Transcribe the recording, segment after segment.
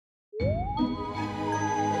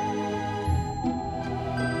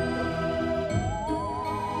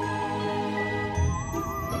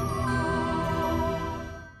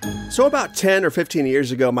So about 10 or 15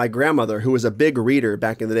 years ago, my grandmother, who was a big reader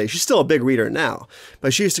back in the day, she's still a big reader now,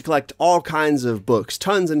 but she used to collect all kinds of books,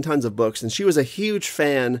 tons and tons of books, and she was a huge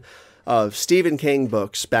fan of Stephen King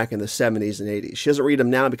books back in the 70s and 80s. She doesn't read them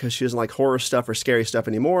now because she doesn't like horror stuff or scary stuff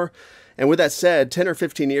anymore. And with that said, 10 or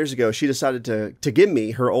 15 years ago, she decided to give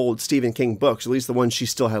me her old Stephen King books, at least the ones she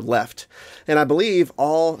still had left. And I believe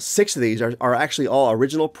all 6 of these are actually all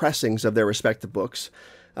original pressings of their respective books.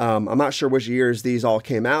 I'm not sure which years these all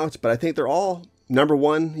came out, but I think they're all number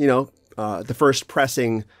one, the first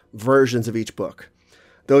pressing versions of each book.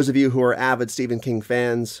 Those of you who are avid Stephen King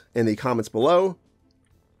fans, in the comments below,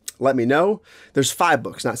 let me know. There's 5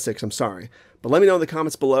 books, not 6, I'm sorry. But let me know in the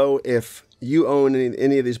comments below if you own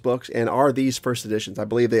any of these books and are these first editions. I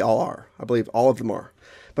believe they all are. I believe all of them are.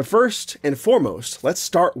 But first and foremost, let's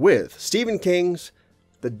start with Stephen King's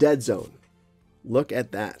The Dead Zone. Look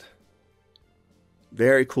at that.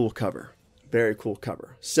 Very cool cover. Very cool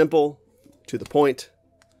cover. Simple, to the point.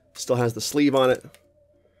 Still has the sleeve on it.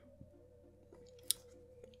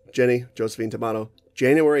 Jenny, Josephine Tobatto,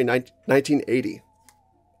 January 1980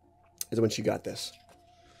 is when she got this.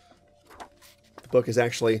 The book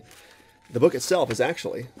itself is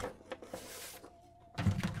actually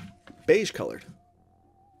beige colored.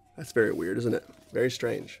 That's very weird, isn't it? Very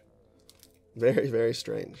strange. Very, very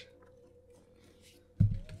strange.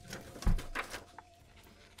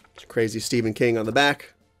 Crazy Stephen King on the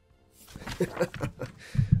back.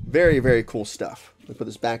 Very, very cool stuff. We'll put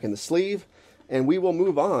this back in the sleeve, and we will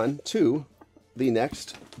move on to the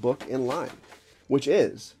next book in line, which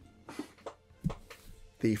is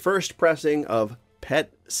the first pressing of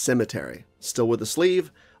Pet Sematary. Still with the sleeve,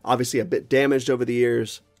 obviously a bit damaged over the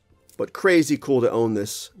years, but crazy cool to own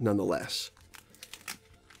this nonetheless.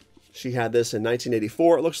 She had this in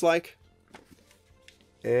 1984, it looks like,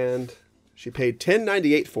 and she paid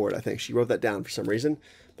 $10.98 for it, I think. She wrote that down for some reason.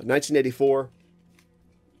 But 1984,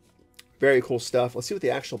 very cool stuff. Let's see what the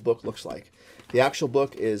actual book looks like. The actual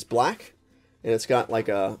book is black, and it's got like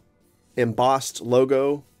a embossed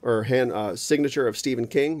logo or hand signature of Stephen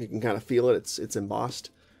King. You can kind of feel it. It's embossed.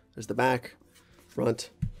 There's the back, front,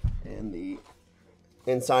 and the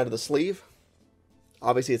inside of the sleeve.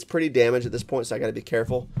 Obviously, it's pretty damaged at this point, so I got to be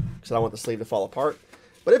careful because I don't want the sleeve to fall apart.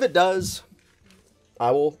 But if it does, I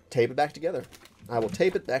will tape it back together.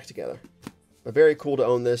 But very cool to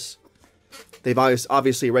own this. They've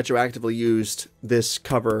obviously retroactively used this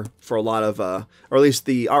cover for a lot of, or at least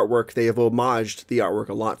the artwork. They have homaged the artwork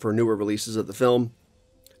a lot for newer releases of the film.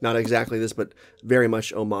 Not exactly this, but very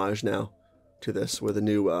much homage now to this with a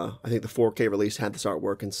new, I think the 4K release had this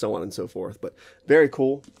artwork and so on and so forth. But very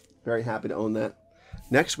cool. Very happy to own that.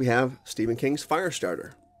 Next, we have Stephen King's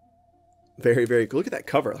Firestarter. Very, very cool. Look at that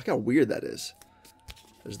cover. Look how weird that is.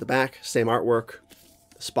 There's the back, same artwork,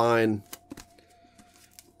 the spine,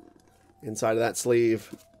 inside of that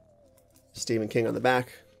sleeve, Stephen King on the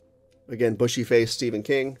back. Again, bushy face Stephen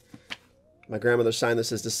King. My grandmother signed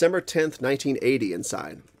this as December 10th, 1980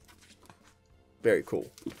 inside. Very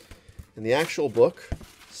cool. And the actual book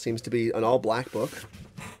seems to be an all-black book.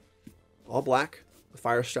 All black, the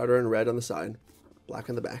Firestarter in red on the side, black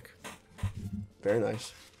on the back. Very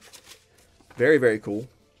nice. Very, very cool.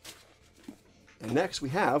 And next we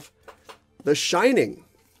have The Shining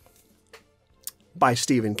by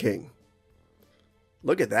Stephen King.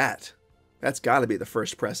 Look at that. That's got to be the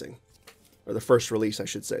first pressing. Or the first release, I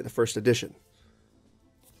should say. The first edition.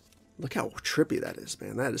 Look how trippy that is,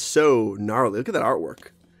 man. That is so gnarly. Look at that artwork.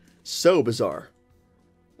 So bizarre.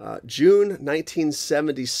 June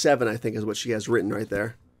 1977, I think, is what she has written right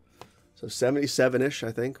there. So 77-ish,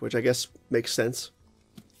 I think, which I guess makes sense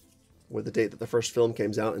with the date that the first film came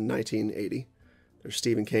out in 1980. There's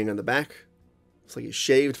Stephen King on the back. Looks like he's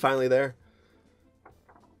shaved finally there.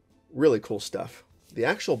 Really cool stuff. The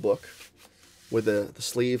actual book with the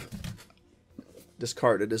sleeve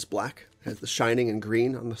discarded is black. It has the shining and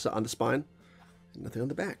green on the spine. And nothing on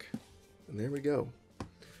the back. And there we go.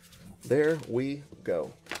 There we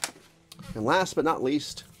go. And last but not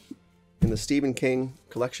least, in the Stephen King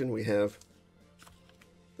collection, we have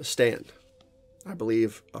The Stand. I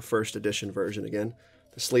believe a first edition version again.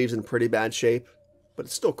 The sleeve's in pretty bad shape, but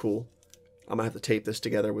it's still cool. I'm going to have to tape this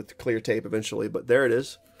together with clear tape eventually, but there it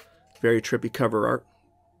is. Very trippy cover art.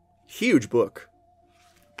 Huge book.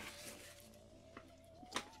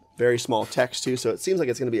 Very small text too, so it seems like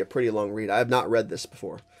it's going to be a pretty long read. I have not read this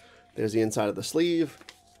before. There's the inside of the sleeve.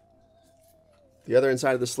 The other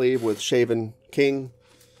inside of the sleeve with shaven King.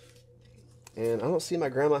 And I don't see my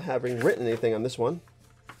grandma having written anything on this one.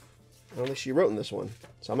 I don't think she wrote in this one.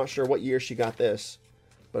 So I'm not sure what year she got this.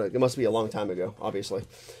 But it must be a long time ago, obviously.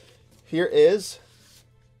 Here is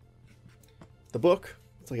the book.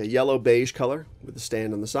 It's like a yellow beige color with the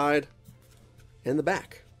stand on the side and the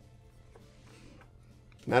back.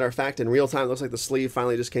 Matter of fact, in real time, it looks like the sleeve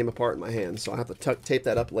finally just came apart in my hand, so I'll have to tape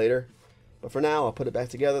that up later. But for now, I'll put it back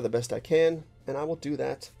together the best I can, and I will do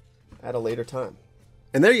that at a later time.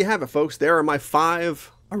 And there you have it, folks. There are my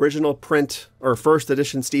 5 original print or first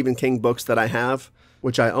edition Stephen King books that I have,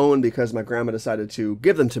 which I own because my grandma decided to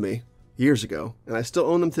give them to me years ago, and I still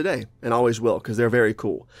own them today and always will because they're very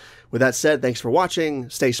cool. With that said, thanks for watching,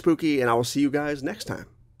 stay spooky, and I will see you guys next time.